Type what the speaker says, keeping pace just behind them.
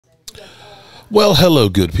Well, hello,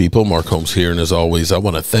 good people. Mark Holmes here, and as always, I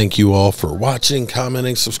want to thank you all for watching,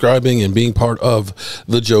 commenting, subscribing, and being part of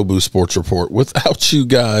the Jobu Sports Report. Without you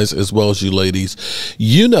guys, as well as you ladies,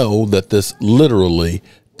 you know that this literally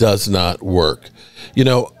does not work. You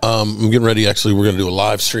know, I'm getting ready. Actually, we're going to do a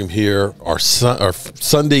live stream here, our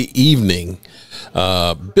Sunday evening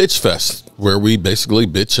bitch fest, where we basically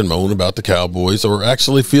bitch and moan about the Cowboys, or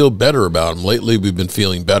actually feel better about them. Lately, we've been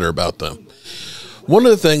feeling better about them. One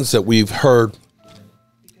of the things that we've heard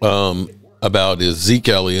about is Zeke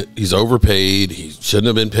Elliott. He's overpaid. He shouldn't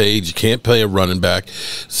have been paid. You can't pay a running back.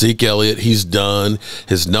 Zeke Elliott, he's done.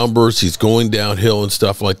 His numbers, he's going downhill and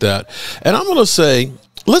stuff like that. And I'm going to say,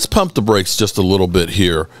 let's pump the brakes just a little bit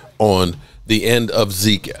here on the end of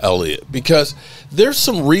Zeke Elliott, because there's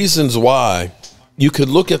some reasons why you could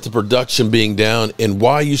look at the production being down and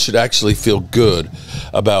why you should actually feel good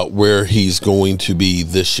about where he's going to be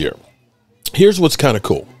this year. Here's what's kind of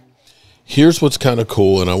cool. Here's what's kind of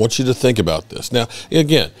cool, and I want you to think about this. Now,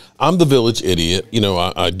 again, I'm the village idiot. You know,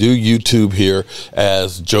 I do YouTube here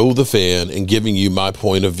as Joe the fan and giving you my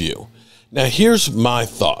point of view. Now, here's my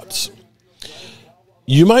thoughts.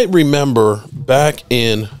 You might remember back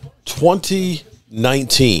in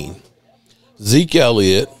 2019, Zeke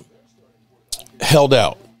Elliott held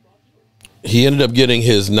out. He ended up getting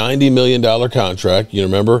his $90 million contract. You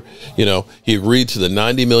remember, he agreed to the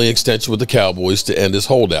 $90 million extension with the Cowboys to end his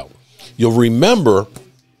holdout. You'll remember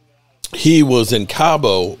he was in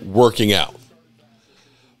Cabo working out.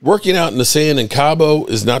 Working out in the sand in Cabo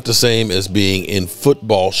is not the same as being in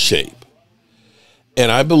football shape.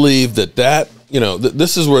 And I believe that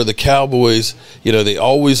this is where the Cowboys, they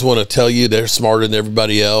always want to tell you they're smarter than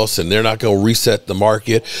everybody else and they're not going to reset the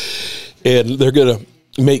market and they're going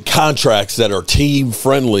to make contracts that are team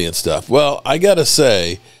friendly and stuff. Well, I got to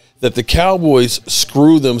say that the Cowboys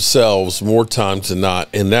screw themselves more times than not,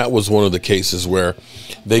 and that was one of the cases where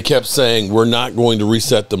they kept saying, we're not going to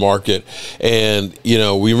reset the market. And,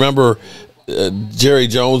 we remember Jerry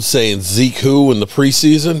Jones saying Zeke who in the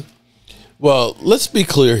preseason. Well, let's be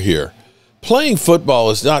clear here. Playing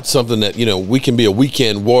football is not something that, we can be a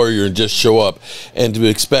weekend warrior and just show up and to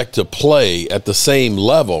expect to play at the same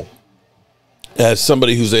level as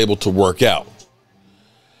somebody who's able to work out.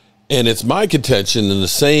 And it's my contention in the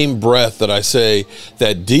same breath that I say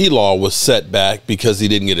that D-Law was set back because he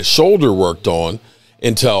didn't get his shoulder worked on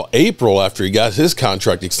until April after he got his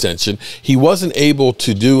contract extension. He wasn't able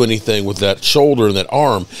to do anything with that shoulder and that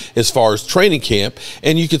arm as far as training camp.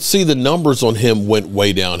 And you could see the numbers on him went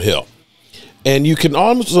way downhill. And you can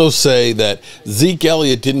also say that Zeke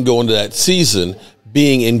Elliott didn't go into that season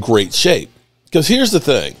being in great shape. Because here's the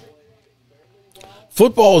thing.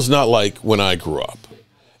 Football is not like when I grew up.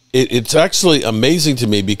 It's actually amazing to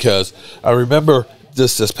me because I remember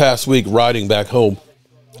this past week riding back home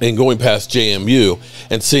and going past JMU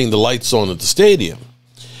and seeing the lights on at the stadium.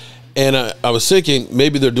 And I was thinking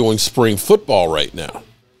maybe they're doing spring football right now.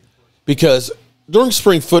 Because during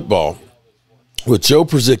spring football, with Joe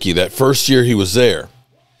Przicki, that first year he was there,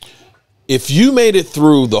 if you made it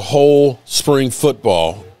through the whole spring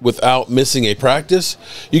football without missing a practice,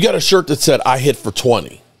 you got a shirt that said, I hit for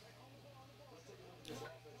 20.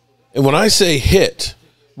 And when I say hit,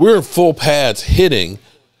 we're in full pads hitting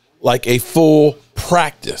like a full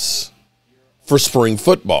practice for spring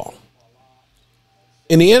football.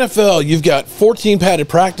 In the NFL, you've got 14 padded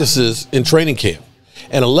practices in training camp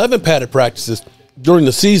and 11 padded practices during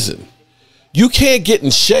the season. You can't get in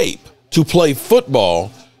shape to play football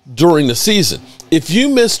during the season. If you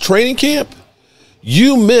miss training camp,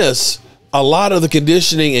 you miss a lot of the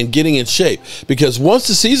conditioning and getting in shape, because once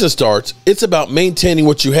the season starts, it's about maintaining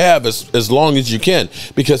what you have as long as you can,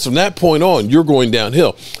 because from that point on, you're going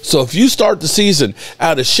downhill. So if you start the season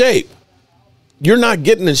out of shape, you're not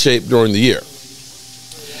getting in shape during the year.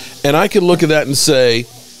 And I can look at that and say,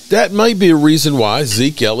 that might be a reason why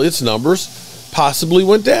Zeke Elliott's numbers possibly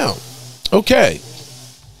went down. Okay.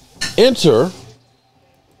 Enter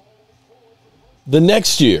the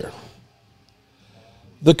next year.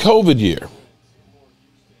 The COVID year.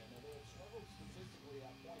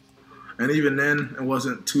 And even then, it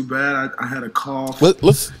wasn't too bad. I had a cough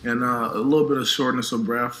and a little bit of shortness of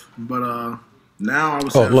breath. But now I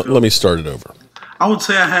would say let me start it over. I would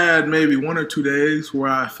say I had maybe 1 or 2 days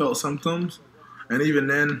where I felt symptoms. And even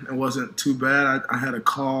then, it wasn't too bad. I had a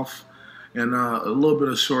cough and a little bit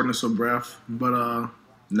of shortness of breath. But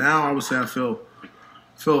now I would say I feel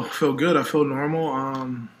good. I feel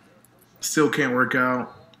normal. Still can't work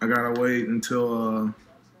out. I gotta wait until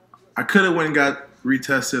I could have went and got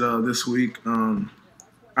retested this week. I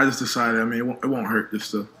just decided. I mean, it won't hurt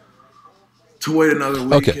just to to wait another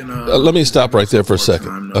week. Okay, And, let me stop right there for a more second.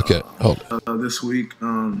 time Okay, hold on. this week.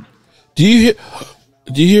 Do you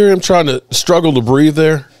hear him trying to struggle to breathe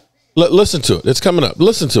there? Listen to it. It's coming up.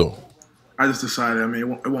 Listen to him. I just decided. I mean,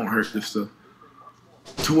 it won't hurt just to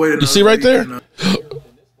wait another You see right week there? and,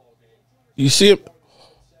 You see him?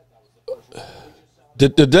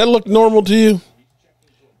 Did that look normal to you?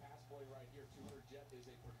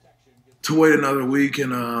 to wait another week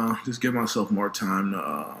and just give myself more time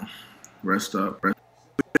to rest up.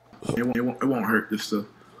 It won't hurt just to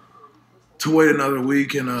wait another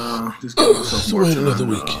week and just give myself more time another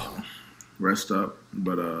week. Rest up.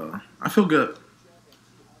 But I feel good.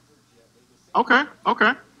 Okay.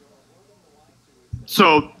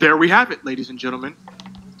 So there we have it, ladies and gentlemen.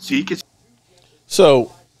 Zeke is.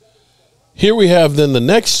 So here we have then the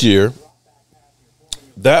next year.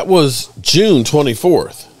 That was June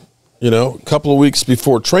 24th, a couple of weeks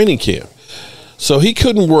before training camp. So he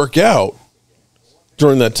couldn't work out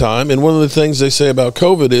during that time. And one of the things they say about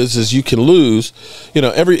COVID is you can lose,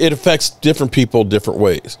 it affects different people different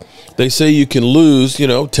ways. They say you can lose,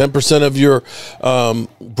 10% of your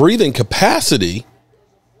breathing capacity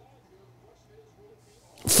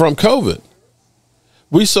from COVID.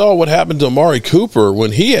 We saw what happened to Amari Cooper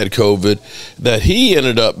when he had COVID, that he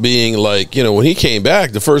ended up being like, when he came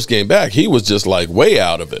back, the first game back, he was just like way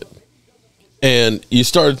out of it. And you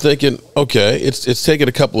started thinking, okay, it's taken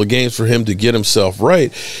a couple of games for him to get himself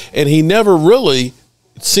right. And he never really,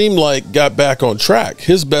 it seemed like, got back on track.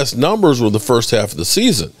 His best numbers were the first half of the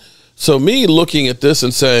season. So me looking at this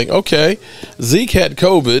and saying, okay, Zeke had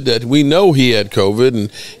COVID, that we know he had COVID,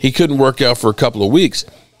 and he couldn't work out for a couple of weeks.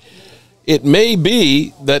 It may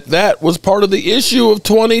be that was part of the issue of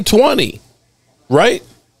 2020, right?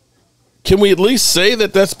 Can we at least say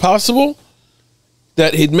that that's possible?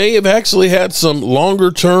 That he may have actually had some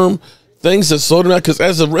longer-term things that slowed him down? Because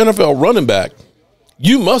as an NFL running back,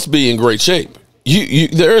 you must be in great shape.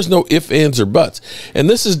 There is no ifs, ands, or buts. And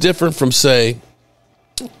this is different from, say,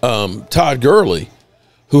 Todd Gurley,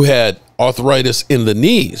 who had arthritis in the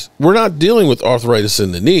knees. We're not dealing with arthritis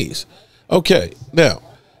in the knees. Okay, now,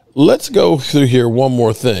 let's go through here one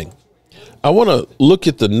more thing. I want to look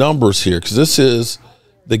at the numbers here because this is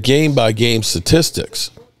the game-by-game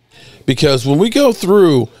statistics. Because when we go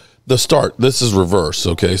through the start, this is reverse,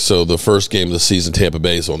 okay? So the first game of the season, Tampa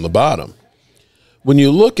Bay is on the bottom. When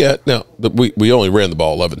you look at, now, we only ran the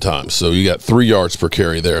ball 11 times, so you got 3 yards per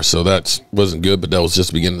carry there, so that wasn't good, but that was just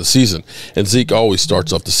the beginning of the season. And Zeke always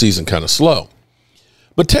starts off the season kind of slow.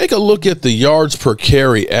 But take a look at the yards per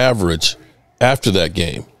carry average after that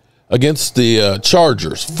game. Against the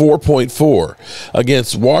Chargers, 4.4.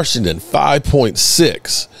 Against Washington,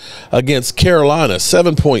 5.6. Against Carolina,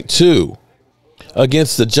 7.2.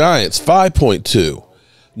 Against the Giants, 5.2.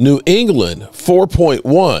 New England,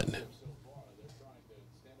 4.1.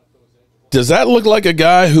 Does that look like a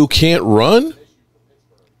guy who can't run?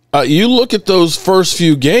 You look at those first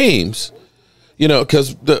few games,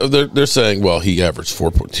 because they're saying, well, he averaged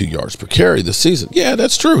 4.2 yards per carry this season. Yeah,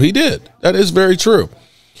 that's true. He did. That is very true.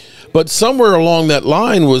 But somewhere along that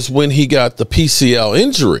line was when he got the PCL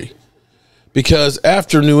injury, because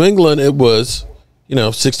after New England, it was,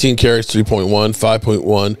 16 carries, 3.1,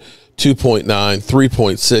 5.1, 2.9,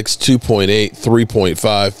 3.6, 2.8, 3.5,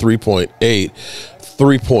 3.8,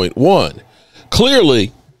 3.1.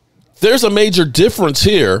 Clearly, there's a major difference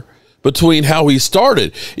here between how he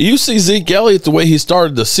started. You see Zeke Elliott, the way he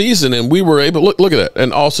started the season, and we were able, look at that.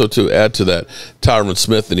 And also to add to that, Tyron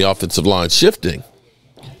Smith and the offensive line shifting.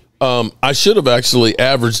 I should have actually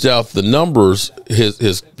averaged out the numbers,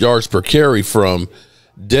 his yards per carry from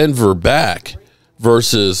Denver back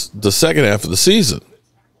versus the second half of the season.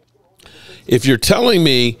 If you're telling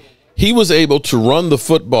me he was able to run the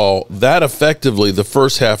football that effectively the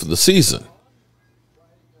first half of the season,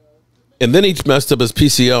 and then he messed up his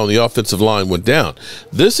PCL and the offensive line went down.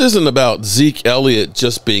 This isn't about Zeke Elliott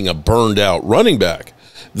just being a burned out running back.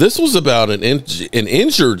 This was about an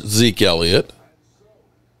injured Zeke Elliott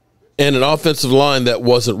and an offensive line that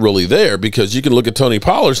wasn't really there, because you can look at Tony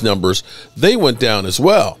Pollard's numbers. They went down as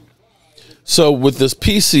well. So with this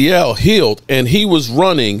PCL healed, and he was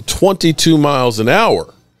running 22 miles an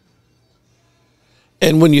hour.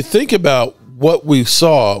 And when you think about what we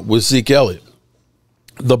saw with Zeke Elliott,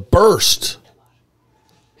 the burst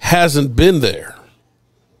hasn't been there.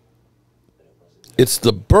 It's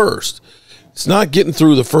the burst. It's not getting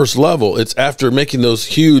through the first level. It's after making those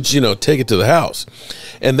huge, take it to the house.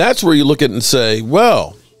 And that's where you look at it and say,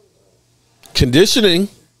 well, conditioning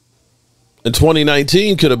in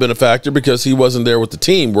 2019 could have been a factor because he wasn't there with the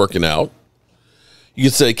team working out. You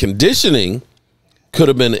could say conditioning could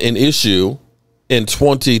have been an issue in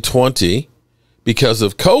 2020 because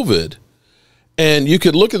of COVID. And you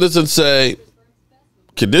could look at this and say,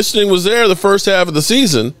 conditioning was there the first half of the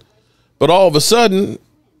season, but all of a sudden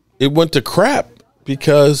it went to crap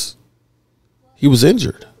because he was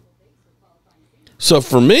injured. So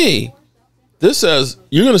for me, this says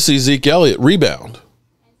you're going to see Zeke Elliott rebound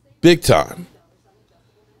big time.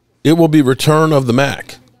 It will be return of the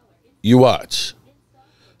Mac. You watch.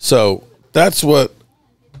 So that's what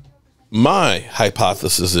my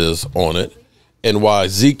hypothesis is on it and why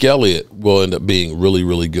Zeke Elliott will end up being really,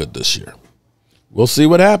 really good this year. We'll see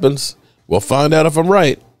what happens. We'll find out if I'm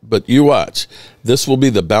right, but you watch. This will be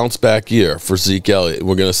the bounce back year for Zeke Elliott.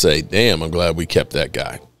 We're going to say, damn, I'm glad we kept that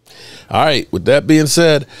guy. All right, with that being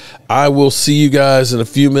said, I will see you guys in a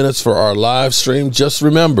few minutes for our live stream. Just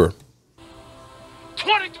remember,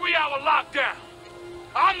 23-hour lockdown.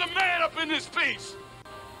 I'm the man up in this piece.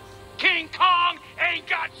 King Kong ain't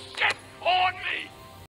got shit on me.